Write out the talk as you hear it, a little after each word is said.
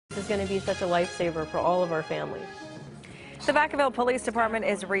This is going to be such a lifesaver for all of our families. The Vacaville Police Department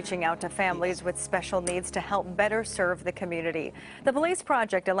is reaching out to families with special needs to help better serve the community. The Police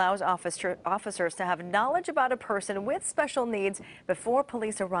Project allows officers to have knowledge about a person with special needs before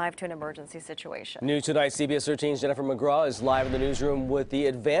police arrive to an emergency situation. News tonight, CBS 13's Jennifer McGraw is live in the newsroom with the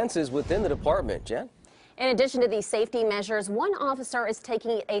advances within the department. Jen? In addition to these safety measures, one officer is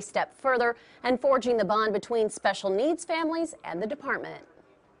taking it a step further and forging the bond between special needs families and the department.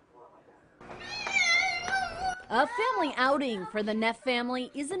 A family outing for the Neff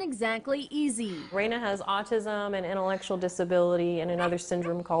family isn't exactly easy. Raina has autism and intellectual disability and another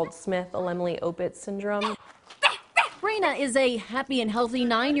syndrome called Smith-Lemli-Opitz syndrome. Raina is a happy and healthy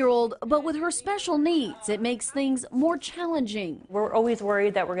 9-year-old, but with her special needs, it makes things more challenging. We're always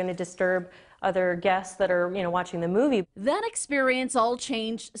worried that we're going to disturb other guests that are, watching the movie. That experience all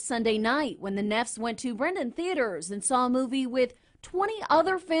changed Sunday night when the Neffs went to Brendan Theaters and saw a movie with 20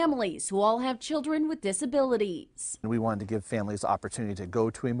 other families who all have children with disabilities. We wanted to give families the opportunity to go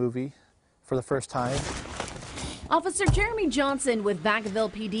to a movie for the first time. Officer Jeremy Johnson with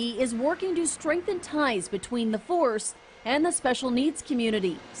Vacaville PD is working to strengthen ties between the force and the special needs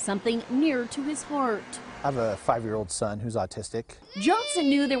community, something near to his heart. I have a 5-year-old son who's autistic. Johnson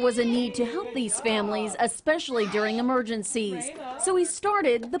knew there was a need to help these families, especially during emergencies. So he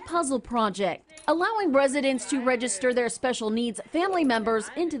started the Puzzle Project, allowing residents to register their special needs family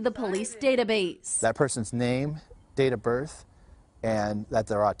members into the police database. That person's name, date of birth, and that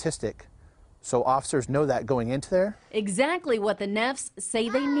they're autistic. So officers know that going into there. Exactly what the Neffs say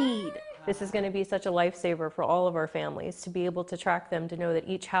they need. This is going to be such a lifesaver for all of our families to be able to track them, to know that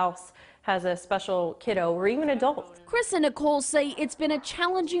each house has a special kiddo or even adult. Chris and Nicole say it's been a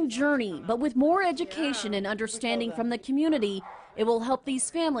challenging journey, but with more education and understanding from the community, it will help these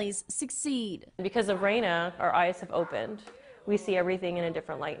families succeed. Because of Raina, our eyes have opened. We see everything in a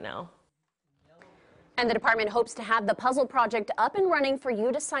different light now. And the department hopes to have the Puzzle Project up and running for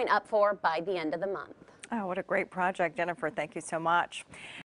you to sign up for by the end of the month. Oh, what a great project, Jennifer. Thank you so much.